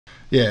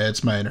Yeah,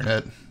 it's my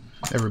internet.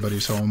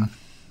 Everybody's home.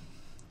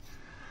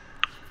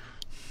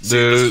 See,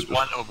 this is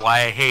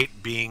why I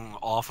hate being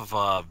off of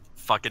a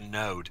fucking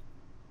node.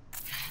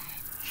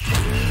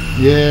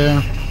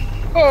 Yeah.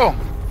 Oh.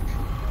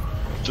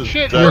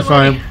 Shit. You're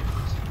fine.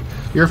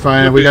 You're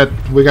fine. We got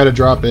to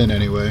drop in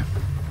anyway.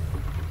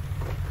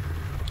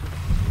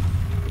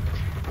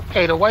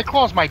 Hey, the White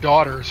Claw's my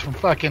daughter's from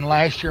fucking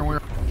last year when we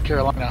were in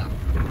Carolina.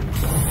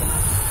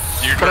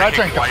 You're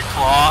drinking White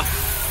Claw?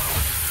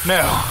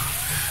 No.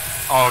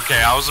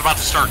 Okay, I was about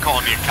to start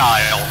calling you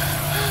Kyle.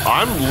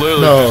 I'm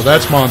literally no,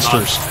 that's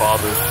Monsters.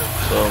 Father,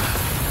 so.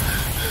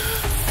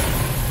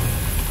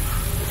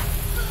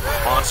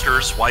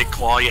 Monsters, White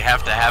Claw, you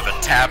have to have a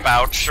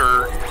tap-out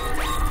shirt.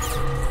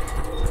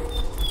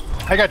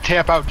 I got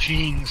tap-out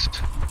jeans.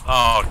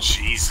 Oh,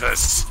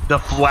 Jesus. The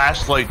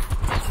flashlight.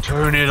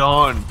 Turn it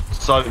on.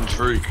 Sudden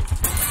shriek.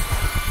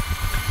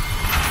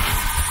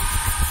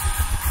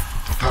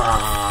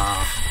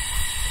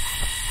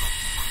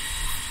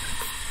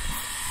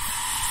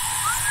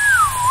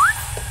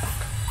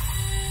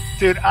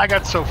 Dude, I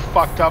got so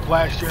fucked up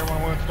last year when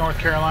we went to North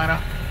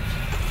Carolina.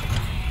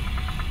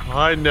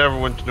 I never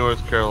went to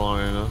North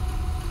Carolina.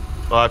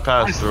 But I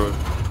passed through it.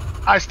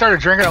 I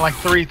started drinking at like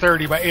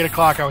 3:30. By 8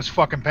 o'clock, I was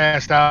fucking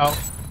passed out.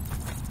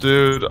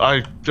 Dude,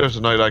 there's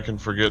a night I can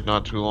forget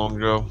not too long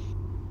ago.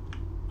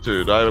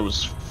 Dude, I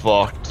was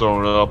fucked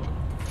throwing up.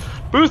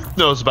 Booth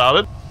knows about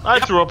it. I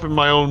threw up in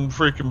my own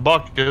freaking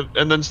bucket,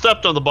 and then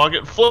stepped on the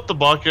bucket, flipped the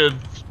bucket,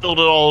 spilled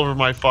it all over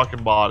my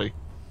fucking body.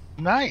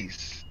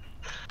 Nice.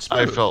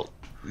 I felt,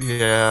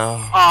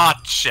 yeah. Ah,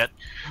 shit.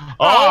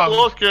 Oh,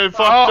 look, I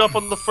fucked up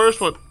on the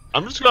first one.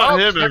 I'm just gonna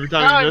hit him every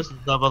time he misses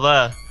stuff of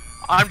that.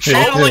 I'm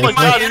channeling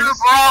my inner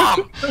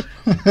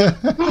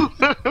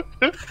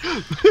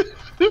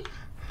Braum.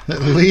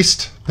 At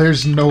least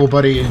there's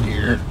nobody in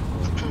here.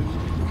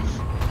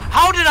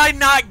 How did I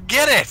not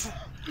get it?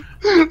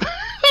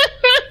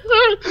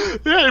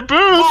 Hey, Booth!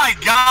 My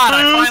God,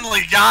 I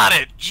finally got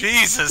it.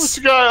 Jesus. What's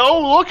the guy?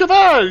 Oh, look at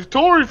that!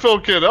 Tory Phil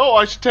kid. Oh,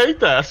 I should take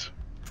that.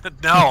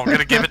 No, I'm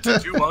gonna give it to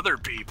 2 other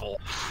people.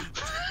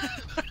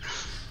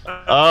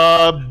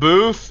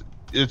 Booth.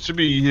 It should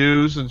be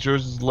you since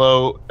yours is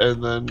low,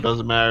 and then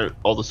doesn't matter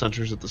all the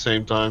sentries at the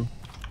same time.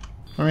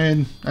 I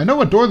mean, I know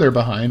what door they're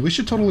behind. We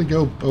should totally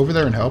go over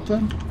there and help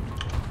them.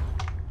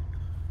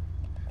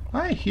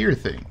 I hear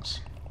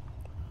things.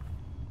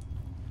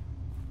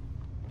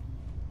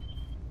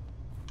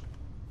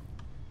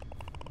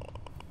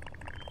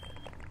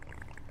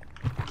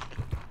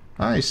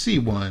 I see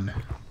one.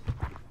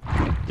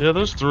 Yeah,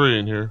 there's 3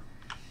 in here.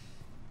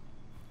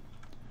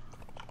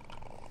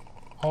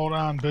 Hold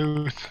on,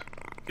 Booth.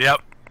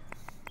 Yep.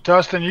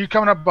 Dustin, you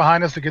coming up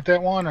behind us to get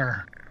that one,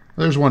 or?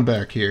 There's one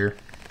back here.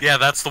 Yeah,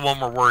 that's the one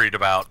we're worried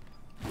about.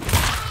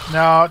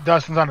 No,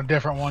 Dustin's on a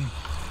different one.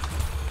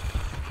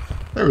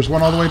 There was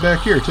one all the way back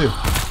here, too.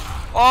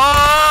 Oh!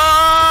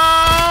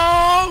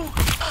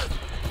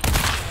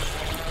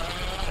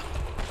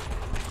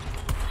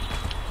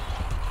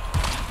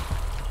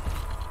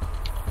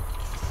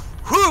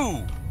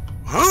 Who?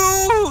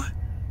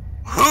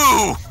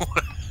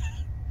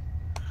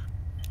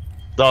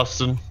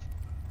 Dustin.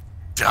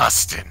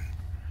 Dustin.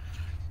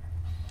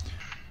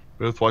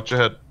 Booth, watch your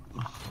head.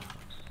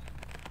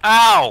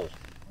 Ow!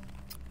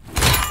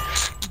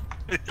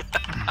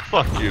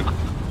 Fuck you.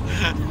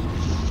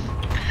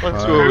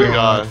 Let's see what we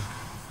got.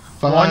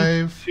 5.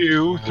 1,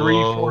 2, 3,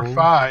 4,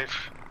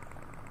 5.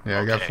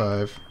 Yeah, I got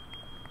 5.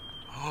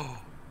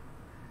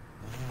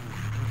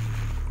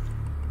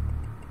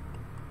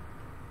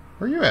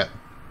 Where you at?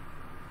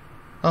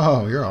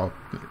 Oh, you're all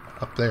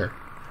up there.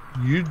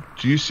 Do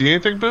you see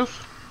anything,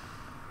 Booth?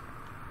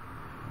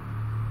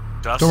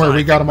 Dustin, Don't worry,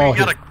 we got them all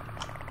here.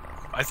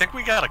 I think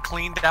we got a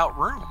cleaned out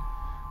room.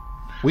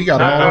 We got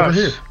them all over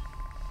here.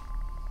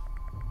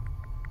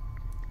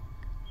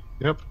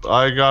 Yep,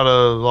 I got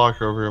a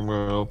locker over here. I'm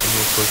gonna open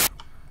real quick.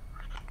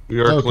 We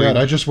are Oh clean. god,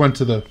 I just went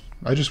to the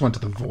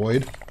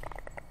void.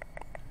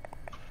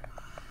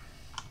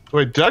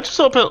 Wait, did I just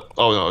open?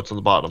 Oh no, it's on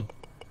the bottom.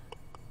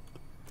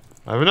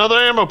 I have another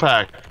ammo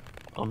pack.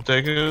 I'm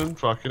taking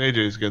fucking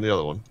AJ's again, the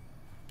other one.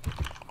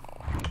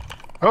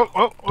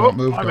 Oh, Don't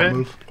move, my don't bad.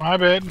 move. My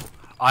bad.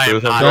 I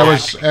am not That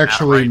was hacking that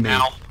actually right me.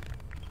 now.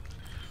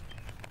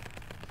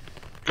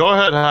 Go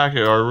ahead and hack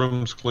it. Our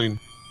room's clean.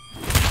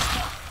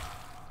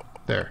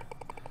 There.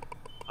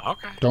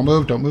 Okay. Don't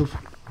move, don't move.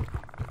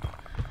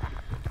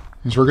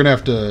 Because we're gonna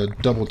have to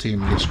double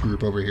team this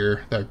group over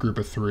here. That group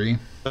of 3.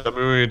 Let me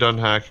when you're done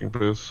hacking,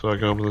 Booth, so I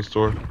can open this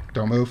door.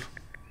 Don't move.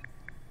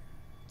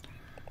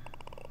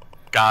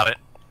 Got it.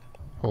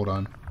 Hold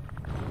on.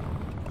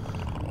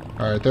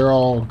 Alright, they're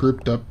all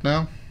grouped up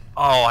now.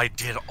 Oh, I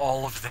did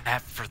all of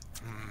that for...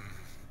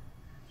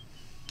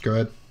 Go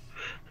ahead.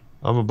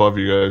 I'm above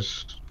you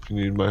guys if you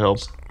need my help.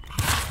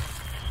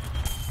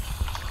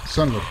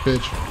 Son of a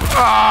bitch.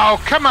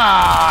 Oh, come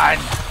on!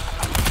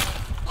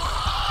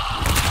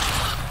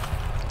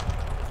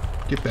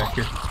 Get back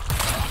here.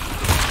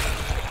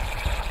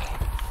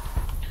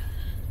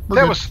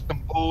 That was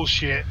some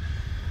bullshit.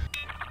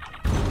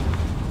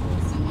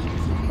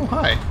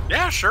 hi.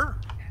 Yeah, sure.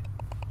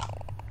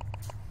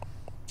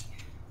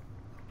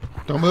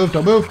 Don't move,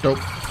 don't move, don't.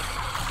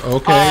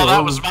 Okay. Oh,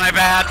 that was my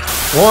bad.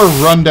 Or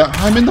run down.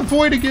 I'm in the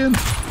void again.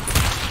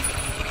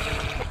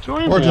 Do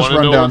I Or just wanna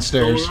run know what's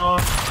downstairs. going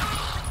on?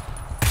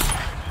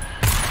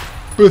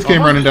 Booth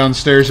came running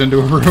downstairs into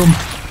a room.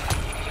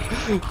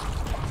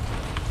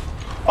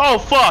 Oh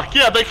fuck!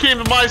 Yeah, they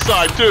came to my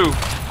side too.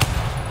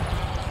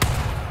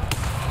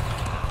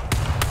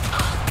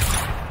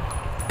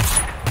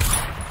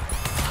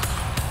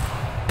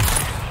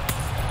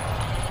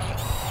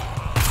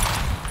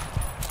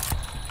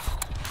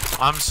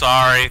 I'm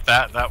sorry.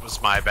 That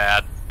was my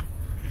bad.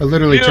 I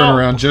literally You turn know-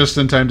 around just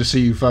in time to see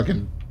you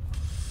fucking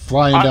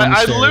flying down the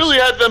I stairs. literally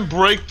had them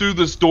break through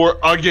this door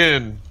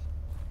again.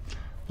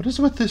 What is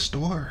with this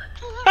door?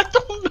 I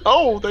don't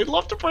know. They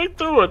love to break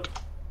through it.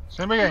 Does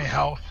anybody got any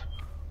health?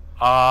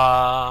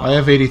 I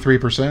have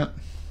 83%.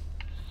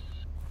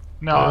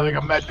 No, I think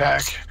a med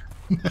pack.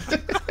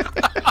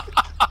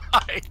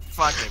 I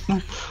fucking. I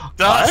have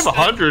Dustin,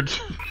 100.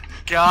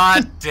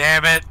 God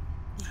damn it.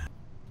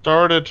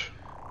 Started.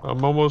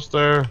 I'm almost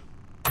there.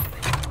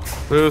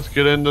 Booth,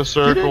 get in the Get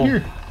circle. in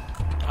here.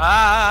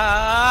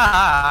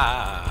 Ah.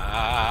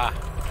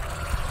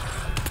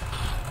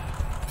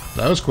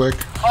 That was quick.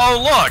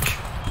 Oh, look.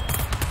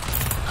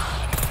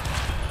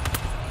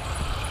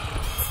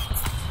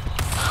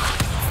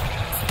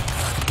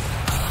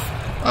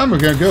 I'm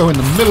gonna go in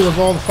the middle of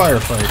all the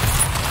firefight.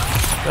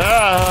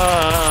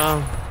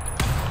 Ah.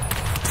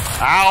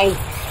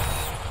 Ow.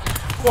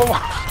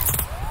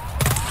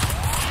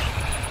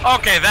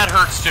 Okay, that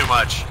hurts too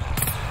much.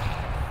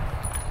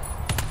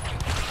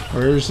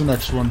 Where's the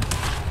next one?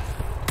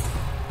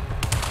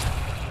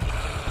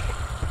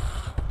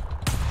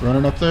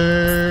 Running up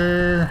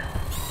there.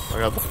 I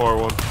got the far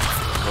one. Got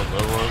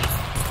that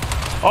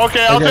one.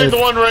 Okay, I'll Okay. take the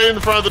one right in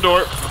the front of the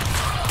door.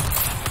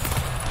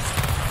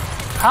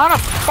 How the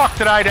fuck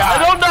did I die? I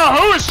don't know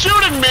who is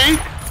shooting me.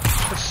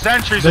 The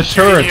sentries The are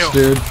shooting turrets,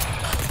 you. dude.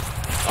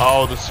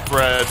 Oh, the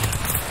spread.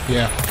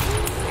 Yeah.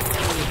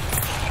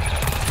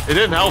 It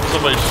didn't help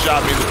somebody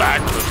shot me in the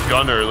back with a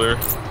gun earlier.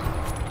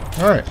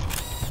 Alright.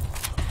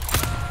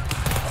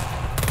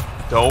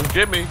 Don't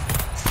get me.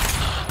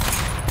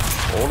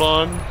 Hold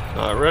on.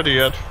 Not ready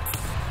yet.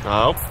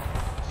 No.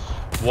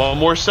 One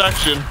more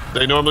section.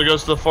 They normally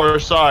goes to the far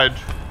side.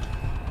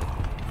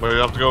 But you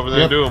have to go over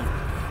there and do them.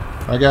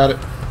 I got it.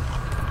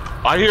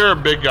 I hear a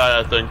big guy,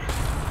 I think.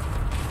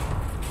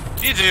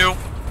 You do.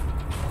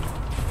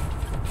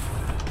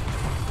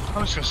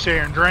 I'm just gonna sit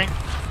here and drink.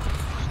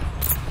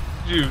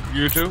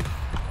 You too?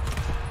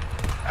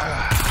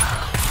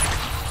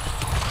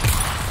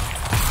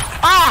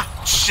 Ah!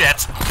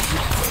 Shit.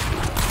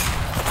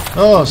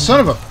 Oh, son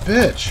of a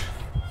bitch.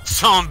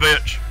 Son of a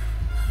bitch.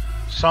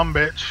 Some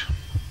bitch.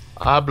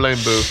 I blame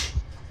Booth.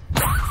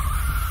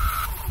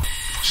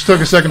 Just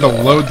took a second to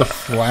load the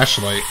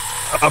flashlight.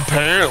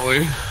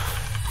 Apparently.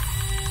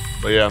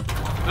 But yeah.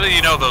 Well,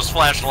 you know, those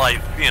flashlight,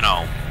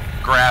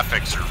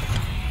 graphics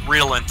are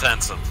real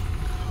intensive.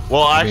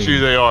 Well, actually,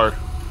 they are.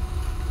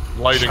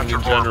 Lighting Shut in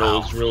your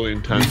general mouth. is really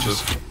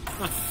intensive.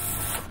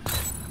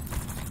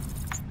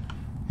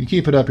 You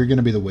keep it up, you're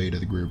gonna be the weight of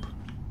the group.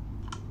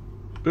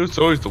 Booth's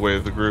always the way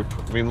of the group.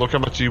 I mean, look how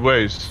much he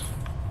weighs.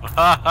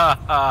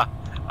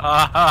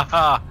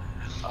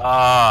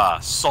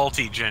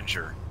 Salty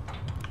ginger.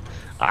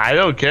 I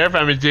don't care if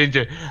I'm a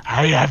ginger.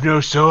 I have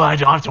no soul. I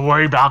don't have to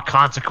worry about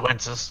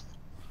consequences.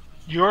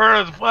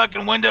 You're the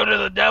fucking window to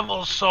the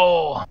devil's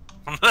soul.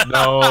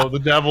 No, the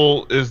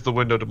devil is the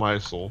window to my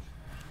soul.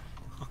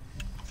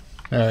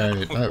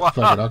 Alright, fuck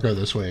it, I'll go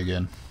this way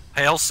again.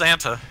 Hail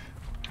Santa.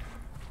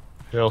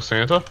 Hail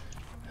Santa?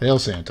 Hail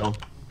Santa.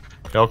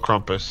 Hail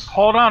Krampus.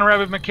 Hold on,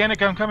 Rabbit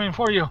Mechanic, I'm coming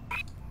for you.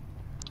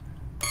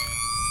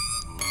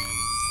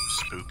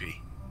 Spoopy.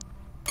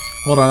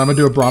 Hold on, I'm gonna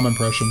do a Brahm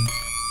impression.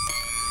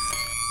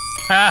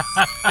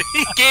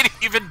 He can't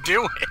even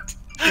do it.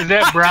 Is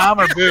that Brahm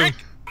or Booth?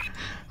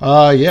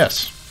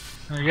 Yes.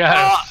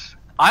 Yes.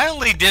 I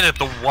only did it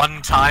the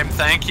one time,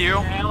 thank you.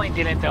 I only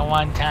did it the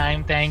one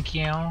time, thank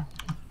you.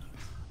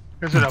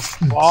 Is it a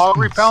fog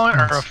repellent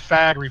or a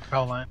fag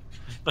repellent?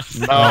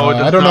 No,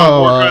 I don't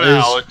know.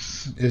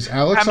 Alex. Is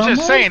Alex I'm on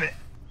just mine? saying,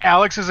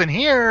 Alex isn't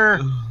here.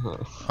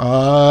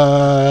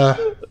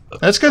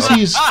 That's because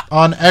he's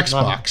on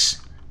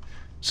Xbox.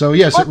 So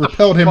yes, What it the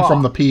repelled him fuck?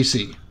 from the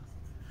PC.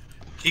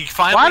 He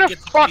finally Why the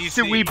gets fuck PC.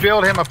 did we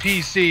build him a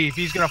PC if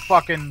he's gonna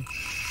fucking...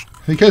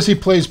 Because he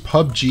plays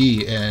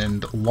PUBG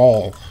and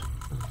LOL.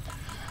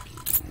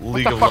 What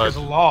League the of fuck is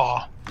Legends.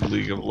 law?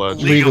 League of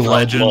Legends. League of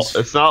Legends.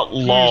 It's not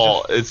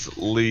law, it's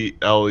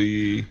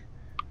L-E...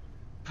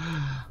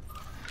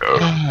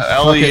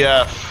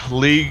 L-E-F.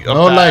 League of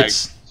No Fags.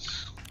 lights.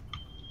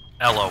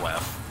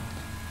 LOF.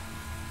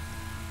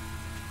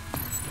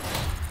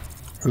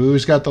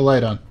 Who's got the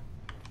light on?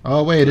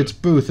 Oh wait, it's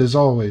Booth as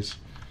always.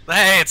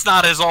 Hey, it's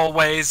not as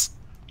always.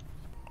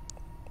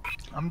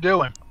 I'm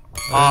doing.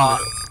 Oh,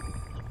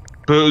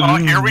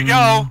 here we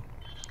go.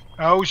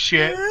 Oh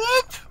shit.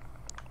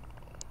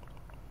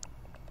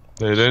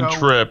 They didn't So-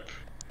 trip.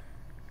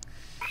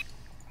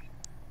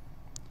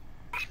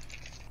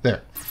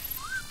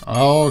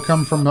 I'll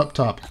come from up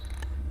top.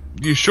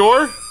 You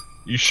sure?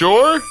 You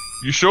sure?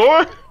 You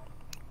sure?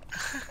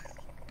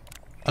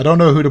 I don't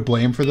know who to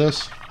blame for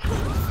this.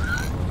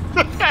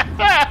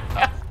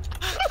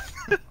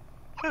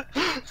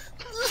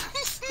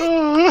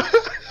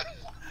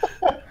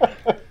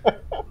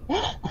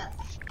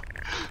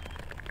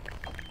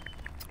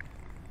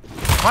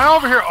 Am I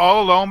over here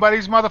all alone by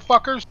these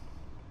motherfuckers?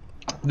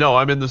 No,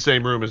 I'm in the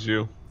same room as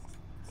you.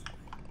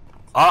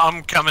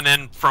 I'm coming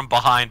in from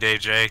behind,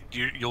 AJ.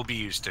 You'll be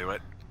used to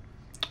it.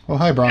 Well,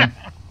 hi, Braun.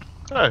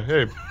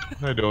 Hey,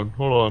 how you doing?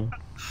 Hold on.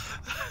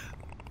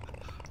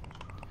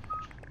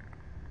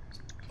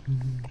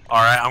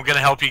 All right, I'm gonna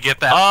help you get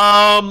that.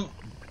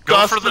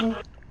 Go for Dustin,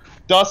 the.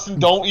 Dustin,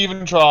 don't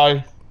even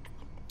try.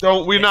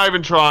 We're not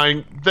even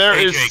trying. There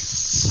Hey, is Jake.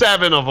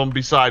 7 of them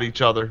beside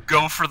each other.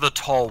 Go for the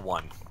tall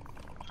one.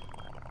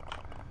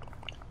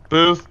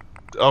 Booth.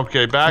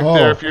 Okay, back Oh,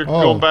 there. If you're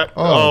oh, going back.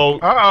 oh.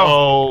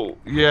 Oh,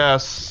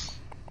 yes.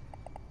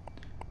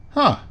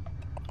 Huh.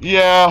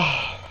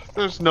 Yeah.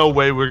 There's no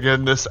way we're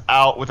getting this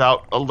out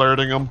without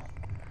alerting them.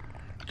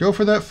 Go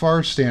for that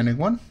far standing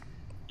one.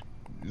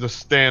 The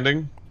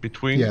standing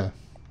between. Yeah.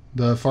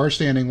 The far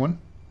standing one.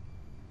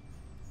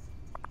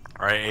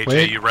 All right, AJ,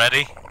 Wait. you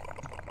ready?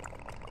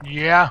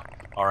 Yeah.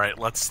 All right,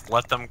 let's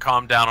let them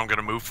calm down. I'm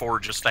gonna move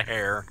forward just a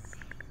hair.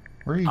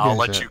 Where are you I'll guys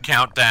let at? you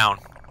count down.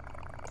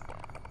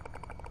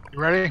 You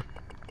ready?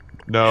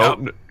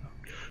 No.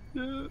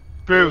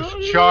 Booth,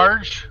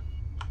 charge.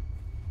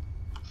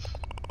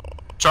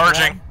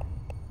 Charging.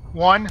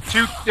 1,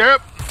 2,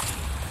 yep.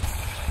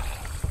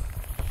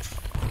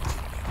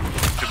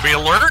 Did we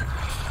alert?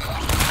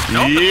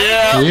 Nope.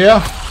 Yeah. Yeah.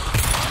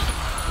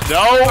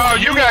 No. Oh,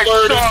 you guys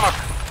alerted.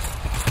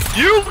 suck.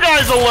 You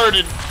guys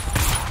alerted.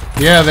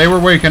 Yeah, they were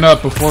waking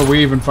up before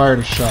we even fired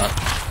a shot.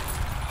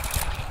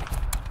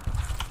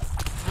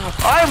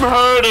 I'm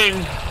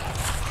hurting.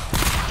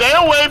 Stay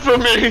away from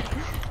me.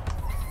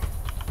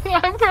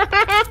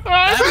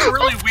 That's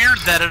really weird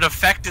that it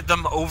affected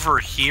them over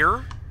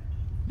here.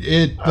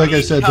 It, like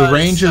I said, the Because,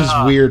 range is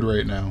weird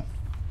right now.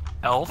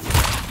 Health.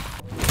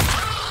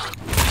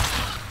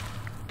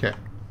 Okay.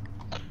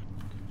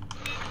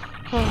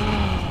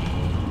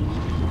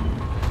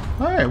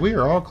 Alright, we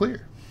are all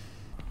clear.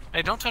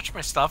 Hey, don't touch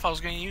my stuff. I was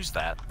gonna use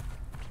that.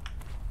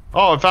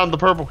 Oh, I found the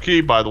purple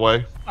key, by the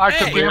way. I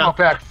took Hey. the ammo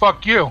pack.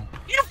 Fuck you.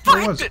 You Where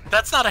fucked was it.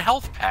 That's not a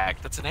health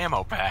pack. That's an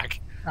ammo pack.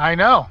 I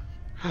know.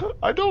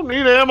 I don't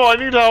need ammo. I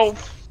need help.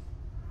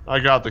 I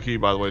got the key,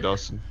 by the way,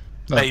 Dustin.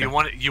 Okay. Hey, you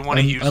want to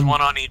I'm- use I'm-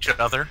 one on each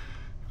other?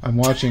 I'm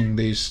watching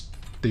these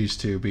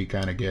two be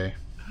kind of gay.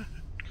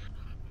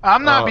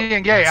 I'm not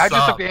being gay. I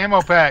just Stop. took the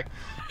ammo pack.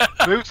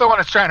 Booth's the one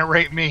that's trying to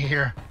rape me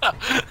here.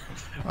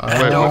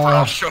 Bend over. Uh,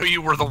 I'll show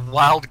you where the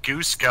wild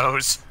goose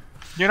goes.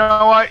 You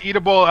know what? Eat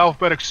a bowl of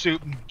alphabetic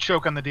soup and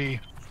choke on the D.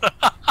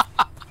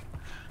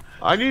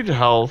 I need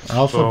health.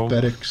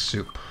 alphabetic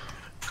soup.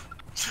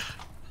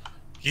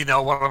 You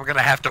know what? I'm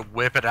gonna have to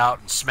whip it out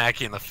and smack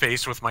you in the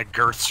face with my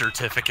girth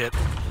certificate. So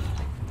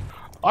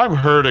I'm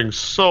hurting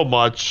so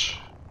much.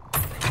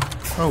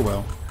 Oh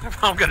well.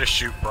 I'm gonna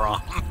shoot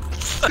Braum.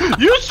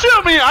 You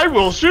shoot me, I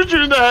will shoot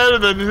you in the head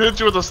and then hit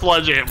you with a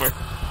sledgehammer.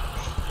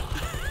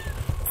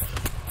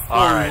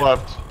 All One right.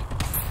 left.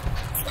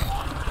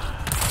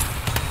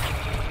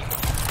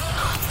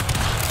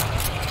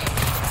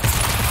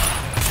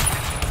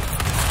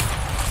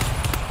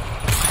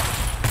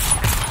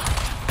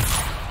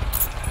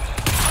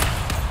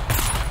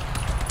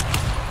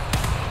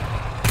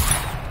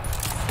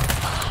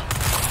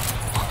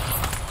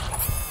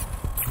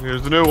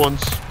 Here's the new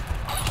ones.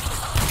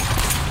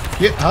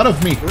 Get out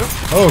of me!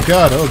 Oh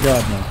god, no.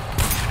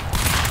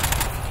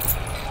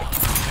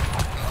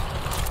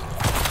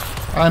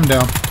 I'm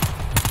down.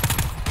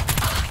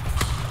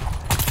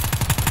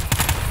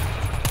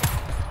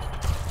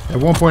 At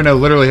one point I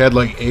literally had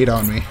like 8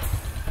 on me.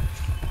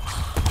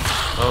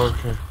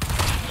 Okay.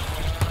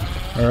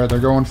 Alright, they're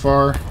going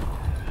far.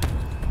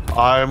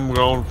 I'm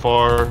going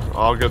far.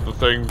 I'll get the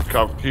thing.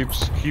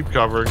 Keep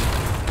covering.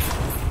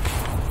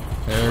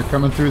 They're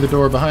coming through the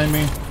door behind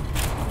me.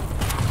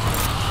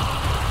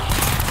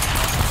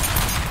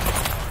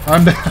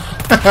 I'm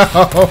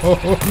down.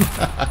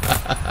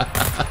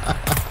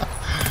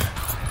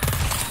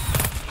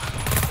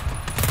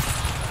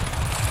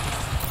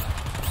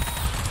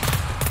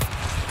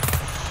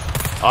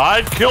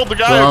 I killed the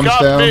guy Brom's who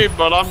got down. me,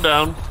 but I'm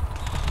down.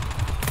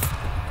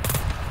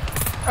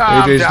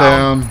 I'm AJ's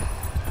down.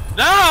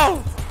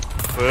 No!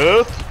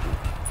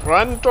 Booth,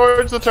 run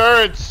towards the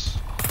turrets.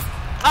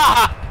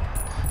 Ah!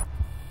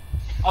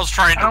 I was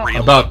trying to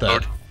reload. About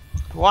that.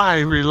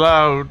 Why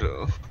reload?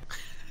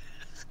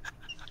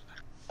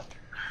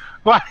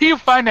 Why do you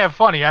find that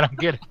funny? I don't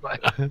get it. But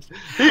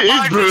He's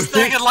I'm just Booth.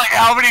 thinking, like,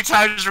 how many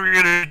times are we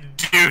gonna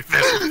do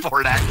this before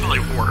it actually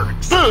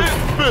works? Booth,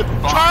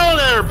 trial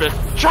and error,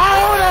 Booth.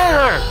 Trial and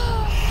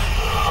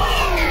error.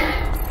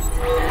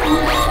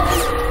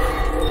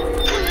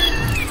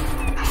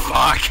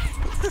 Fuck.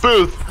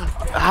 Booth,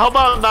 How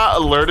about not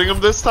alerting him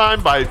this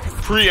time by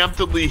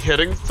preemptively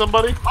hitting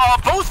somebody?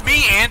 Both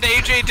me and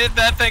AJ did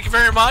that, thank you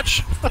very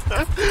much.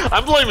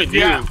 I'm blaming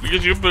you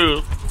because you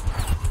moved.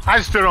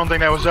 I still don't think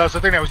that was us. I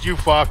think that was you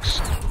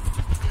fucks.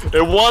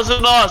 It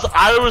wasn't us.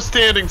 I was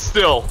standing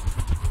still.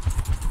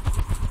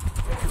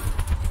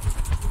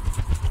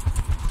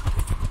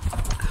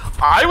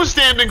 I was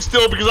standing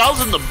still because I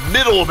was in the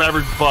middle of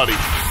everybody.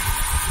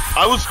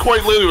 I was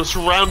quite literally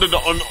surrounded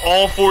on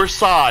all four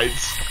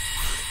sides.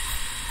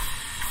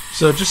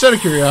 So, just out of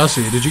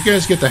curiosity, did you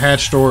guys get the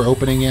hatch door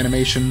opening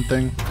animation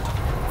thing?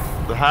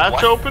 The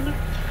hatch open?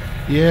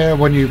 Yeah,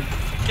 when you...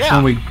 Yeah.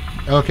 When we...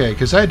 Okay,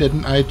 because I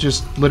didn't. I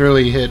just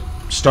literally hit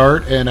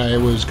start, and I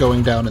was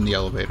going down in the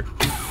elevator.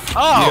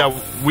 Oh!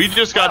 Yeah, we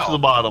just got to the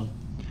bottom.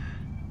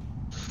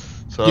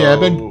 So... Yeah, I've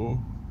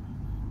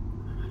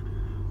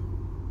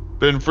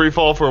been free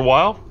fall for a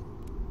while?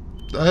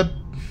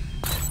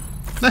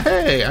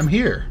 Hey, I'm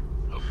here.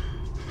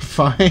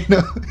 Fine.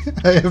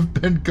 I have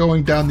been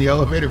going down the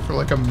elevator for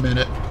like a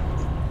minute.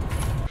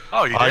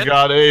 Oh, you did? I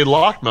got a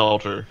lock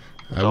melter.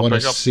 I want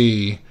to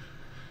see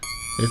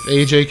if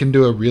AJ can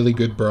do a really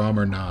good Braum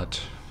or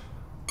not.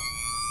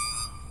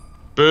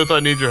 Booth, I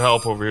need your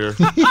help over here.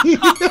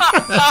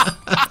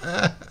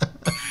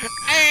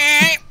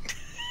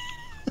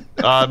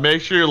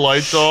 Make sure your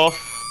light's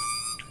off.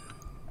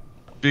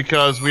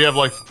 Because we have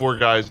like 4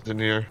 guys in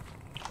here.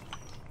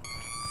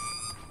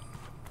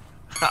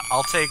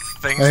 I'll take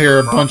things. I hear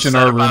a that bunch in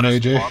Rob our said room, about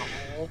his AJ.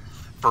 bottle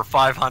For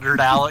 500,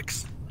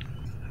 Alex.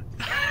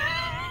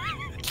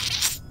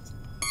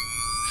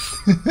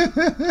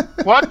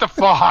 What the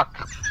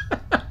fuck?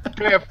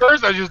 Okay, at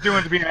first I was just doing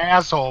it to be an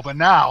asshole, but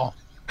now...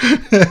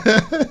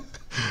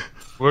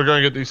 We're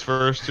gonna get these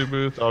first 2,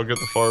 Booth. I'll get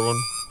the far one.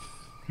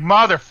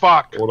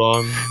 Motherfucker. Hold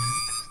on.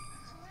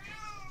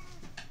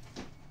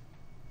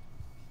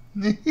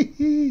 Yeah,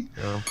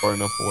 I'm far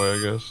enough away, I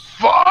guess.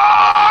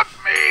 Fuck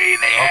me,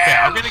 then! Okay,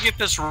 I'm gonna get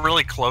this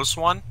really close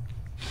one.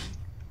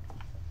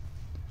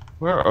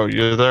 Where? Oh,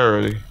 you're there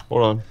already.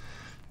 Hold on.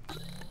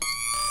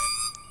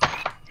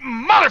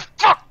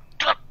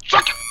 Motherfucker!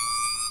 Suck it!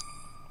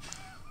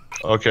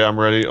 Okay, I'm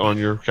ready on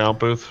your count,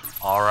 Booth.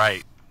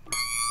 Alright.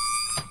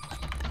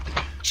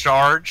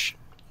 Charge.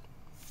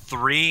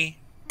 3,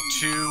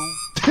 2,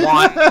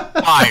 1,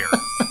 fire.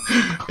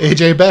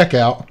 AJ, back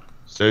out.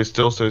 Stay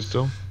still, stay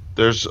still.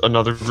 There's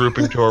another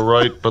grouping to our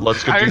right, but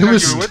let's I get didn't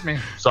these think you were with me.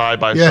 side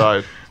by Yeah.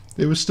 side.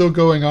 It was still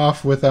going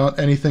off without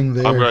anything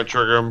there. I'm gonna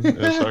trigger them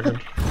in a second.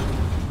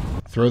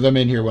 Throw them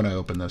in here when I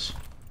open this.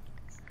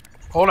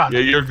 Hold on. Yeah,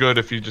 you're good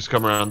if you just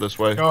come around this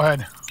way. Go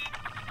ahead.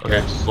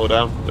 Okay, slow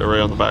down. They're right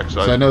on the back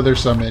side. So I know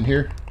there's some in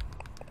here.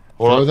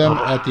 Hold Throw on. them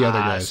at the other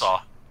I guys. saw.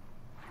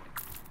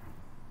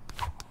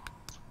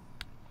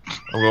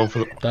 I'm going for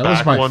the That back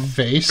was my one.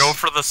 face. Go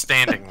for the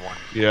standing one.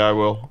 Yeah, I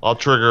will. I'll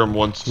trigger them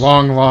once.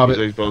 Long lob it.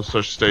 They both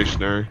switch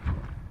stationary.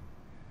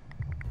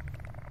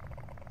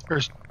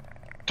 There's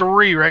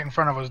 3 right in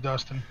front of us,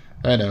 Dustin.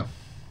 I know.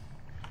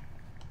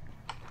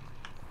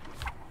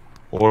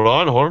 Hold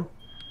on, hold on.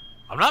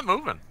 I'm not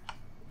moving.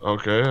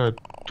 Okay, I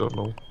don't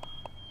know.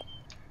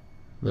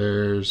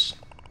 There's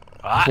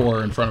Ah,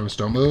 4 in front of us.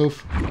 Don't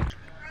move.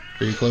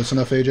 Are you close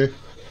enough, AJ?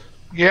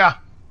 Yeah.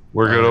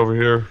 We're good over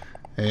here.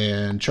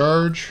 And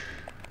charge.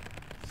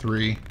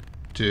 3,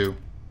 2,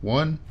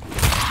 1.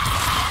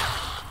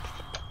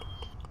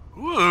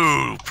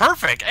 ooh,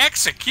 perfect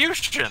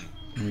execution.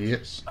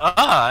 Yes.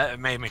 It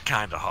made me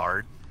kind of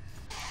hard.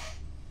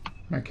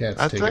 My cat's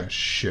That's taking it? a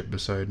shit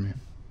beside me.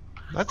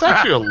 That's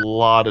actually a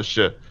lot of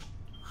shit.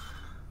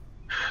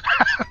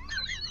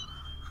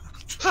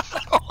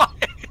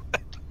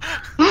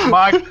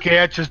 My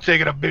cat's just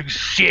taking a big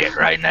shit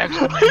right next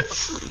to me.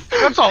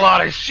 That's a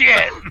lot of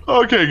shit.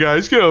 Okay,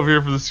 guys, get over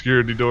here for the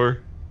security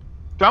door.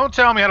 Don't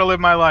tell me how to live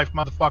my life,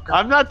 motherfucker.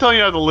 I'm not telling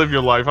you how to live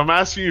your life. I'm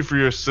asking you for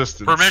your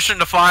assistance. Permission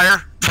to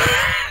fire.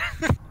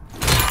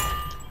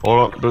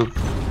 Hold on, Booth.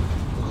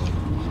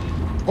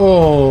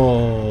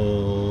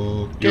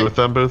 Oh. You with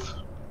them, Booth?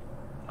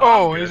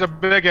 Oh, he's a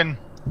biggin.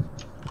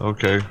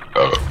 Okay.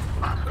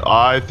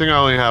 I think I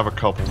only have a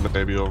couple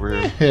maybe over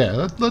here.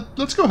 Yeah,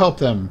 let's go help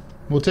them.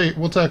 We'll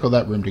tackle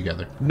that room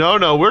together.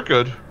 No, we're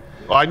good.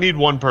 I need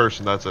one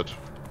person, that's it.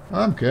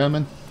 I'm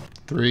coming.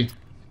 3,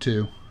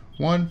 2,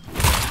 1.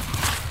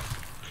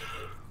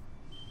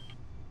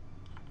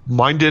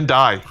 Mine didn't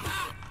die.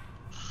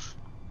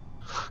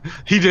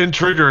 He didn't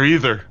trigger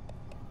either.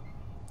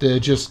 Did it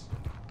just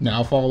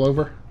now fall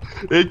over?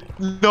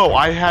 No,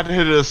 I had to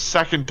hit it a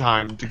second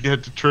time to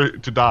get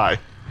to die.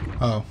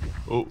 Oh.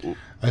 Oh,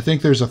 I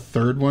think there's a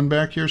third one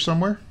back here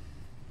somewhere.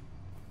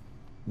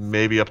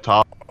 maybe up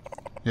top.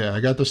 Yeah, I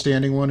got the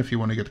standing one if you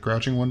want to get the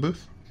crouching one,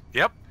 Booth.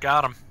 Yep,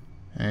 got him.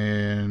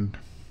 And...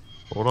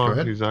 Hold Go on,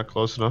 ahead. he's not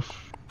close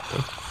enough.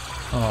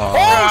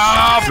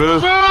 Oh,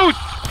 Booth.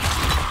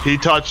 You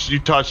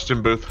touched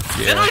him, Booth.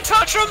 Did I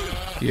touch him?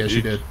 yes,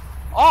 you did.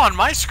 Oh, on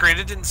my screen,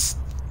 it didn't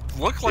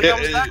look like I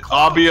was that close.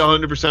 I'll be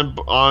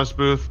 100% honest,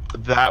 Booth.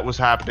 That was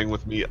happening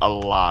with me a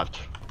lot.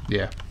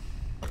 Yeah.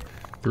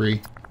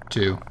 3,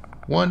 2,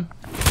 1.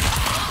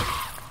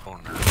 Oh,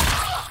 no.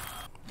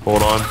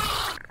 Hold on.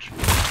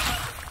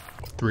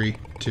 3,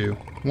 2,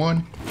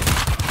 1.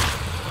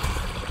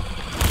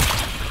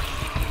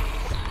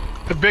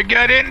 The big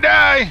guy didn't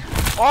die.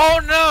 Oh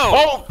no!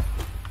 Oh!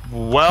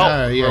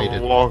 Well, Yeah, he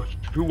did.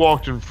 who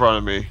walked in front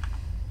of me?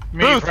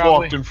 Me, Booth probably.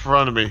 walked in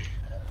front of me.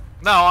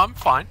 No, I'm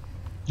fine.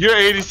 You're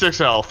 86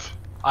 health.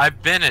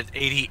 I've been at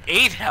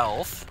 88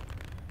 health.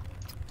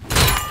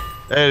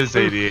 That is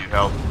 88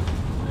 health.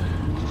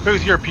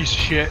 Booth, you're a piece of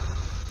shit.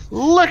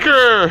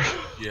 Liquor!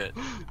 Yeah.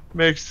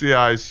 Makes the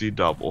eyes see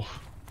double.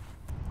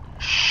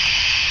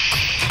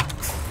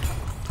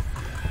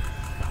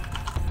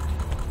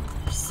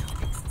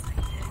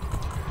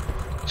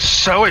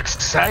 So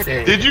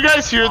excited. Did you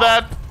guys hear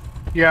that?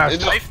 Yeah.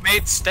 Wife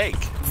made steak.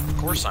 Of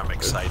course I'm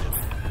excited.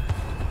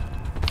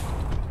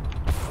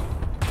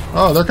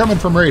 Oh, they're coming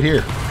from right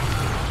here.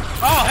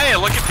 Oh, hey,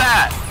 look at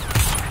that!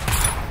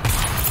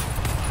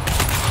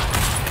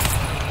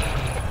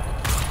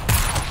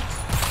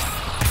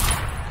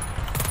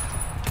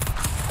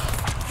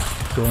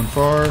 Going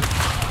far.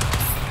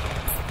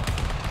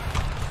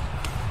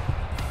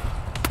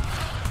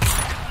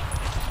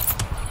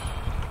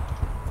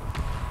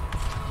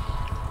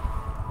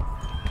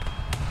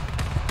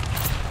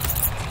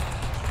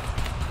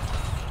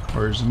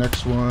 Where's the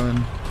next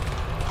one?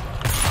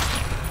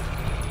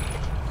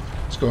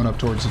 It's going up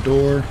towards the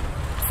door.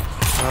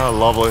 Oh,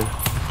 lovely.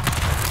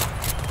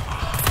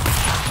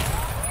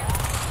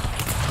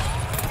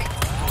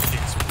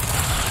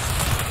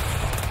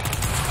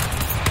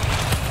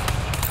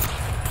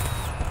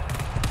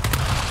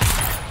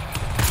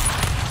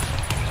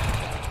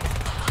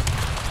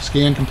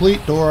 Scan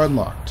complete, door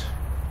unlocked.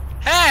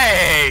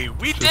 Hey,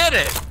 we did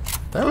it!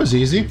 That was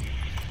easy.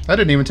 I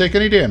didn't even take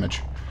any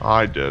damage.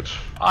 I did.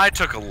 I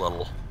took a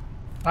little.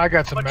 I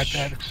got some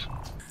medpacks.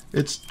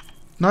 It's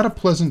not a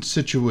pleasant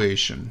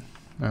situation.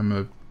 I'm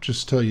gonna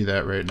just tell you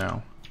that right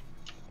now.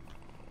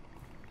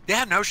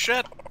 Yeah, no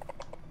shit.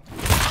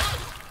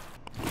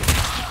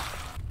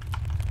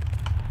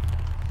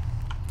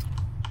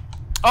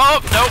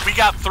 Oh, no, we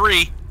got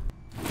 3.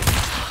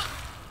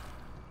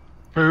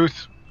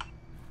 Booth,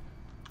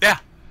 Yeah.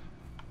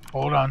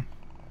 hold on.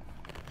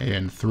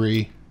 And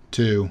 3,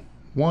 2,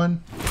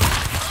 1.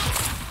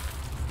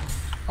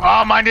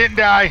 Oh, mine didn't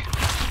die.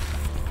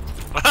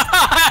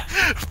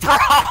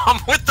 Prom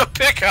with the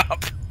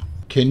pickup.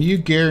 Can you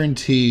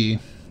guarantee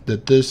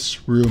that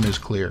this room is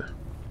clear?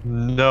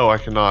 No, I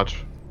cannot.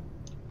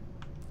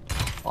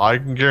 I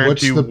can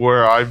guarantee What's the-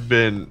 where I've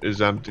been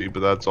is empty, but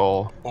that's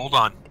all. Hold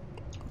on.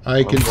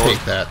 I can Lord.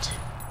 take that.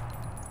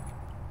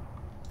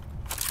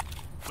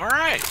 All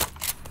right.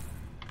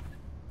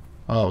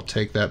 I'll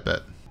take that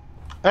bet.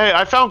 Hey,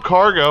 I found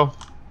cargo.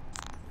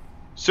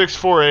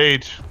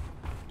 648.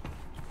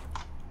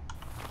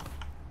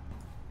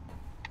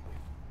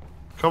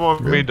 Come on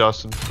with me, Really?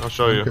 Dustin. I'll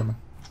show you. Coming.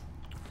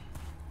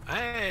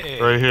 Hey.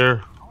 Right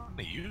here. I want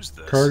to use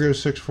this. Cargo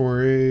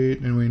 648,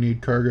 and we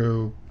need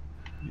cargo.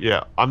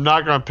 Yeah, I'm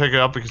not gonna pick it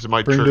up because it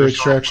might Bring to trigger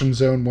extraction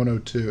zone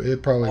 102.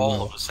 It probably All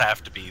will. of us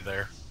have to be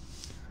there.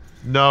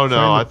 No,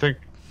 Find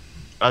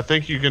I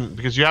think you can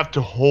because you have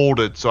to hold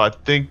it. So I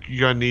think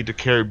you're gonna need to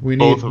carry We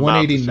both need of them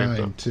out at the same 189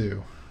 time.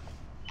 too.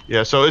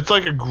 Yeah, so it's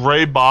like a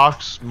gray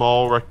box,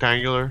 small,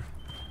 rectangular.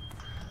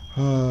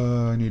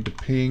 I need to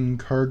ping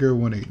cargo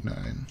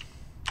 189.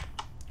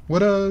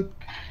 What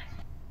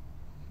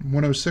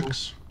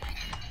 106?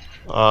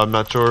 I'm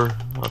not sure.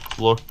 I'll have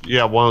to look.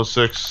 Yeah,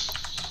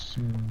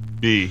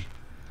 106B.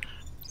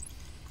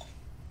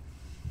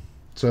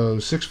 So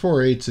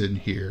 648's in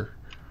here.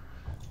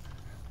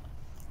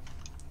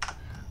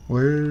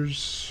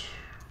 Where's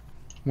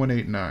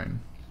 189?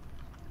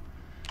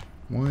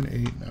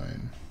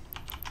 189.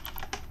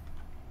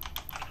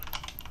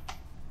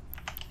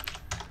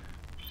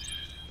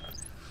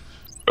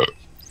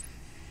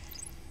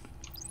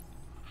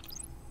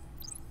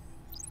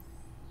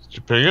 Did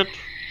you ping it?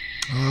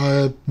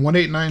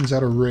 189's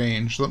out of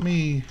range. Let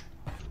me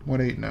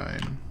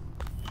 189.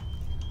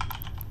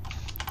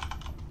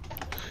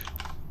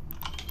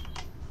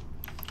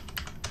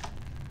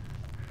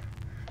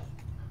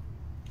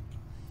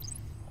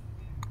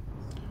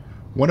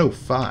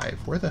 $105.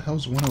 Where the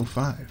hell's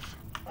 105?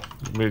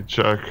 Let me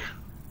check.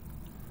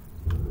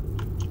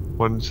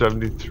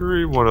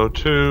 173,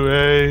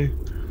 102A.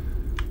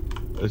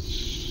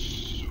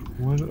 It's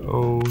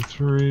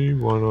 103,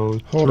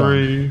 103. Hold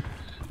on.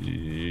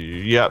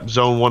 Yep,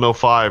 zone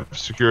 105,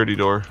 security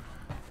door.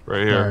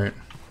 Right here. Alright.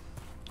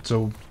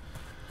 So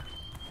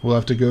we'll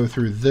have to go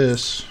through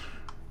this,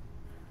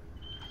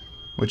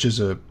 which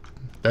is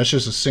that's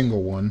just a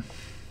single one.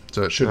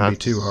 So it shouldn't be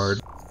too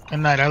hard. Good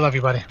night. I love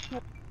you, buddy.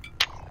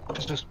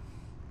 Just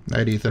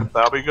Night, Ethan.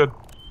 That'll be good.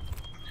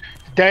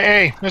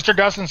 Hey, Mr.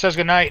 Dustin says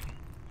good night.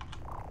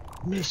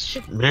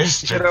 Mr. He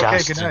said okay,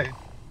 good night.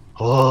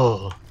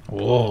 Oh.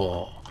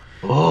 Whoa.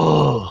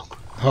 Oh.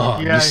 Oh,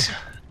 Yeah.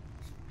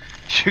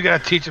 You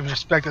gotta teach him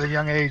respect at a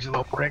young age,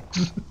 little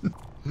pricks.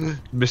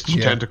 Mr.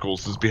 Yeah.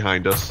 Tentacles is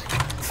behind us.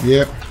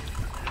 Yep.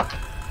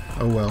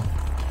 Oh well.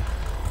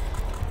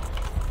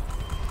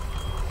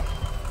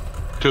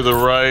 To the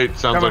right,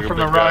 sounds Coming like a from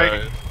big the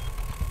right. guy.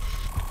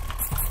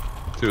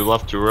 To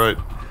left, to right.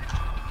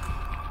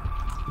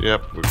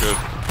 Yep, we're good.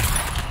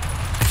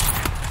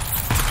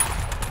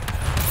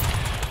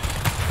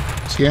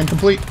 Scan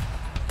complete.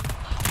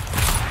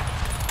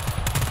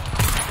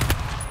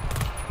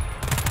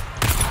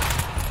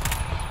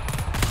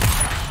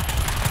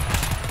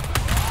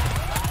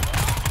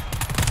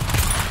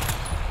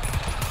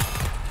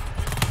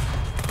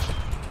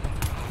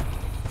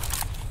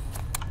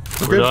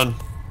 We're done.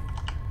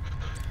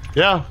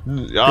 Yeah,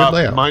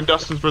 layout. mine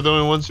Dustin's were the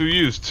only ones who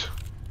used.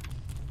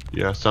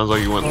 Yeah, sounds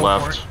like you went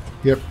left.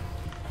 Yep.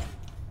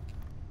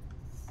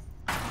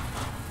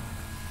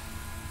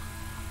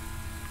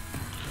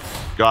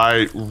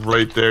 Guy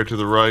right there to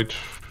the right.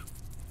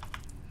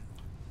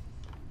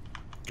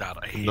 God,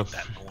 I hate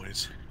that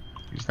noise.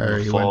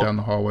 Alright, he went down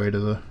the hallway to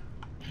the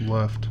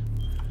left.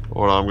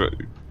 Hold on,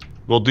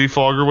 will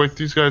Defogger wake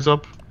these guys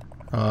up?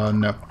 No.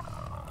 I'm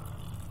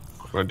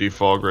gonna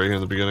defog right here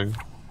in the beginning.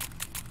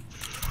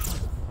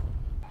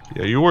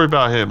 Yeah, you worry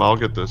about him. I'll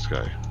get this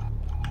guy.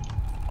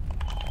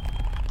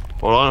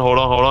 Hold on, hold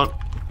on, hold on.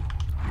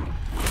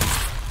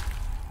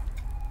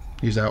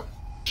 He's out.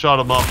 Shut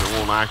him up, it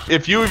won't act.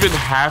 If you even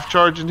half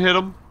charge and hit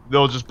them,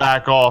 they'll just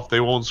back off. They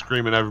won't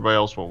scream and everybody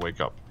else won't wake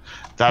up.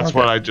 That's Okay.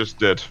 what I just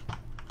did.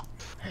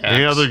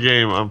 Any other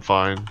game, I'm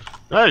fine.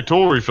 Hey,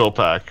 tool refill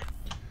pack.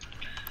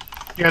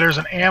 Yeah, there's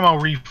an ammo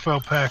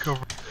refill pack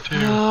over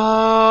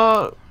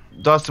too.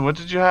 Dustin, what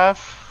did you have?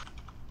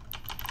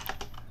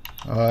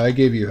 I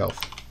gave you health.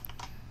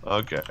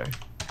 Okay.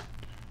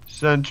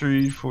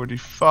 Sentry,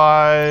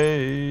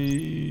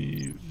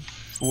 45...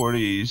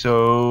 40,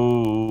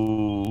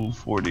 so...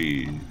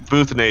 40...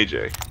 Booth and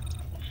AJ.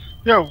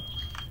 Yo,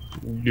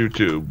 You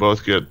two,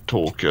 both get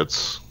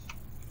toolkits.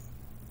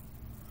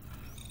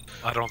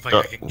 I don't think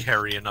I can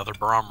carry another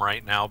Brom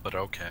right now, but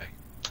okay.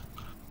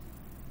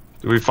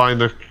 Did we find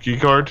the key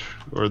card?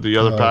 Or the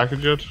other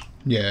package yet?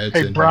 Yeah, it's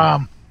hey in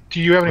Brom, do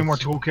you have any more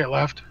toolkit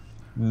left?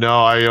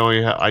 No, I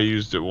only I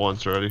used it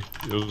once already.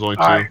 It was only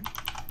 2. Alright,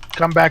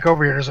 come back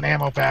over here. There's an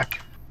ammo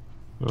pack.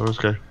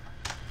 Okay. here.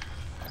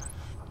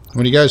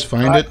 When you guys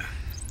find it,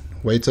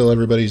 wait till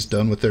everybody's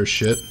done with their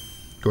shit.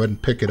 Go ahead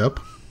and pick it up.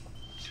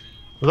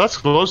 Well, that's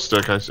glow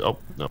stick. Oh,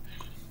 no.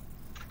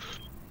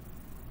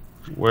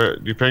 Where?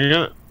 You pinging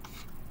it?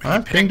 I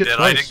pinged it I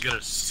twice. didn't get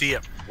to see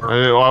it.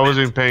 I wasn't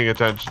even paying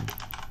attention.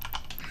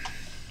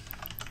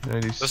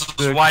 96. This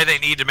is why they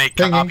need to make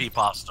Pinging. copy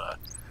pasta.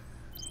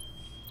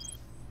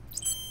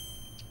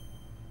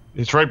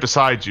 It's right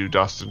beside you,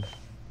 Dustin.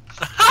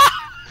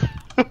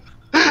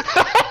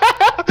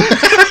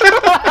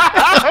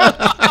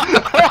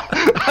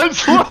 I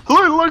just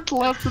looked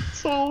left and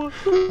saw it.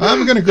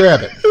 I'm gonna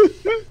grab it.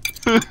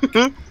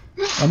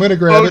 I'm gonna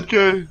grab it.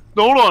 Okay.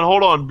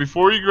 Hold on.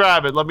 Before you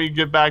grab it, let me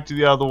get back to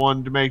the other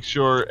one to make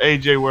sure.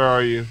 AJ, where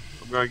are you?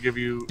 I'm gonna give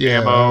you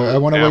ammo. I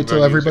want to Yeah, wait I'm till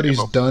gonna use everybody's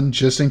ammo. done,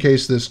 just in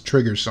case this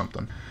triggers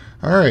something.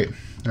 All right,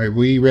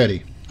 we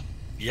ready?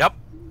 Yep.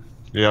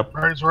 Yep.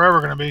 Alright, it's wherever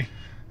we're gonna be.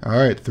 All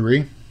right,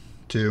 3,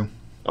 2.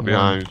 I'm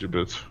behind you,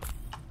 bits.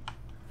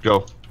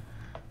 Go.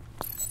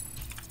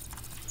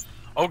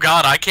 Oh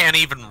God, I can't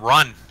even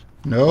run.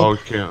 No. Oh,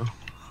 can't.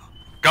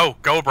 Go,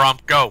 Brom,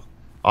 go.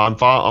 I'm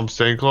fine. I'm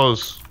staying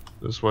close.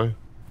 This way.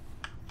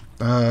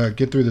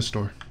 Get through this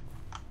door.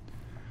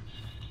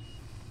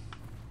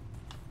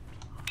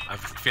 I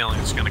have a feeling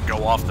it's gonna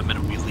go off the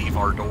minute we leave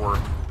our door.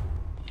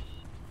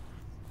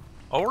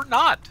 Oh, or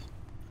not.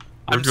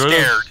 I'm good.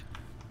 scared.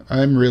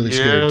 I'm really Yeah,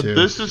 scared too.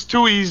 this is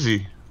too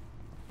easy.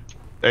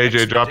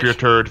 AJ, drop your Expedition.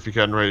 turret if you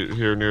can right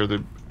here near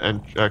the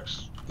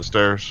the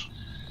stairs.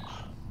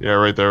 Yeah,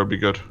 right there would be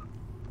good.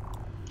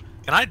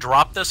 Can I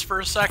drop this for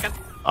a second?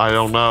 I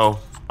don't know.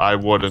 I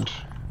wouldn't.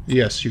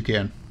 Yes, you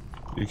can.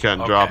 You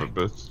can't drop Okay. it,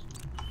 but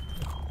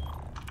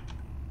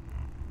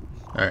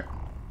All right.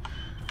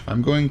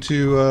 I'm going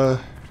to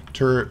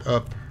turret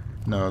up.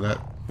 No, that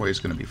way's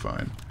going to be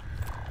fine.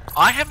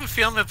 I have a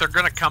feeling that they're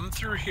gonna come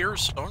through here,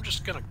 so I'm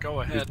just gonna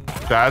go ahead and...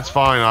 that's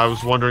fine. I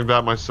was wondering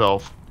that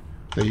myself.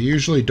 They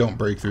usually don't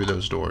break through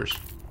those doors.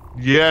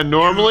 Yeah,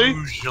 normally.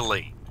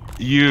 Usually.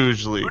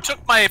 Usually. Who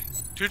took my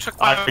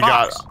I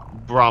box?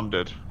 got Brom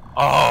did.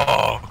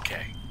 Oh,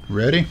 okay.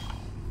 Ready?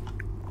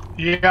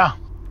 Yeah.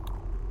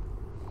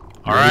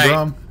 All Ready, right.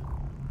 Brom?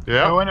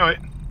 Yeah. Oh, I know it.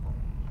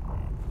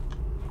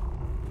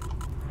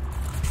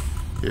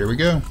 Here we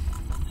go.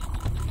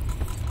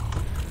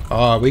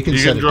 We can You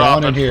set can it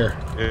drop down in it. here.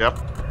 Yep.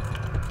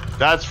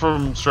 That's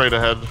from straight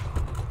ahead.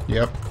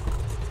 Yep.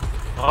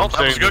 Well,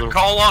 that was a good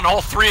call on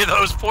all 3 of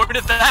those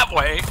pointed that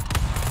way.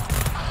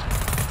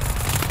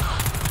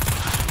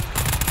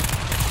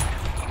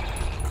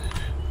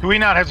 Do we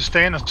not have to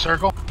stay in the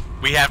circle?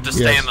 We have to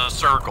stay Yes. in the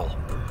circle.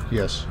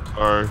 Yes.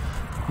 Or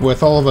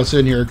With all of us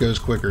in here, it goes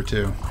quicker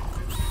too.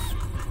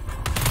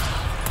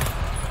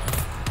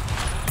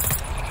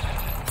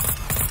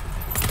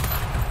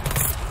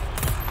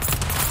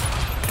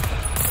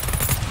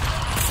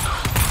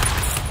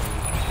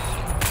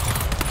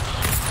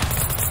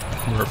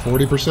 We're at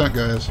 40%,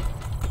 guys.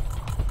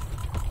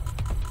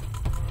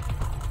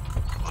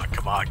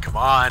 Come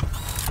on.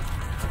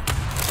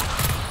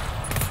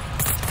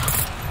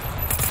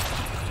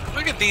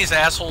 Look at these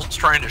assholes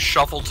trying to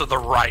shuffle to the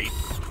right.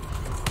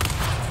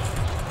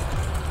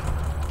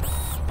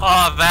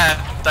 Oh,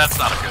 that's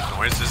not a good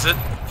noise, is it?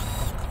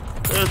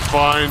 It's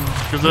fine,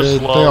 because they're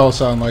slow. They all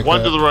sound like One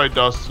that. to the right,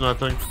 Dustin, I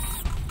think.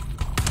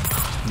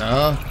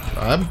 No,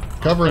 I'm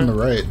covering the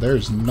right.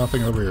 There's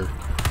nothing over here.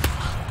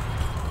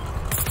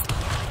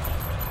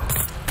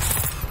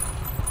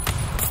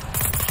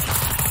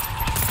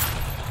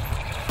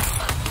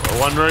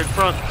 One right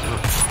front.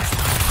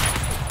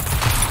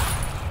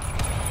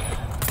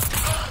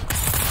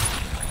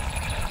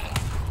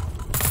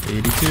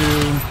 82.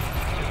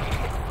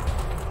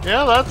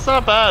 Yeah, that's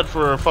not bad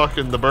for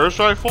the burst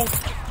rifle.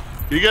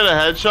 You get a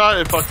headshot,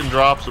 it fucking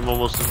drops him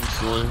almost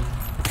instantly.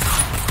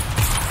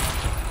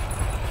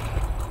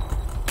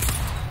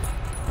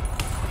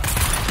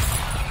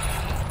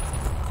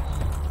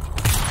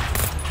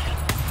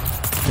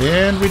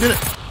 And we did it.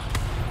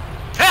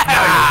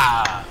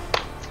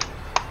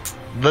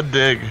 The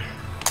dig.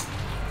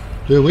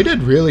 Dude, we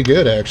did really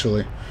good,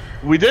 actually.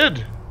 We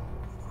did.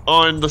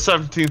 On the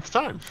 17th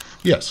time.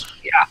 Yes.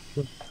 Yeah.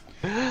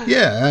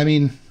 Yeah, I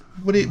mean,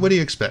 what do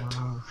you expect?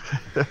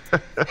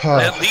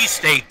 At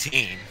least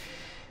 18.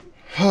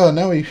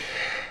 Now we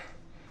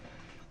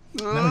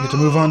get to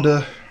move on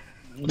to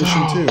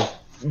mission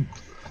 2.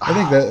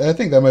 I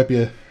think that might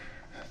be a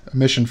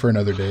mission for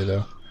another day,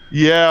 though.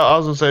 Yeah, I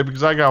was gonna say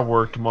because I got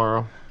work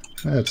tomorrow.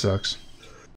 That sucks.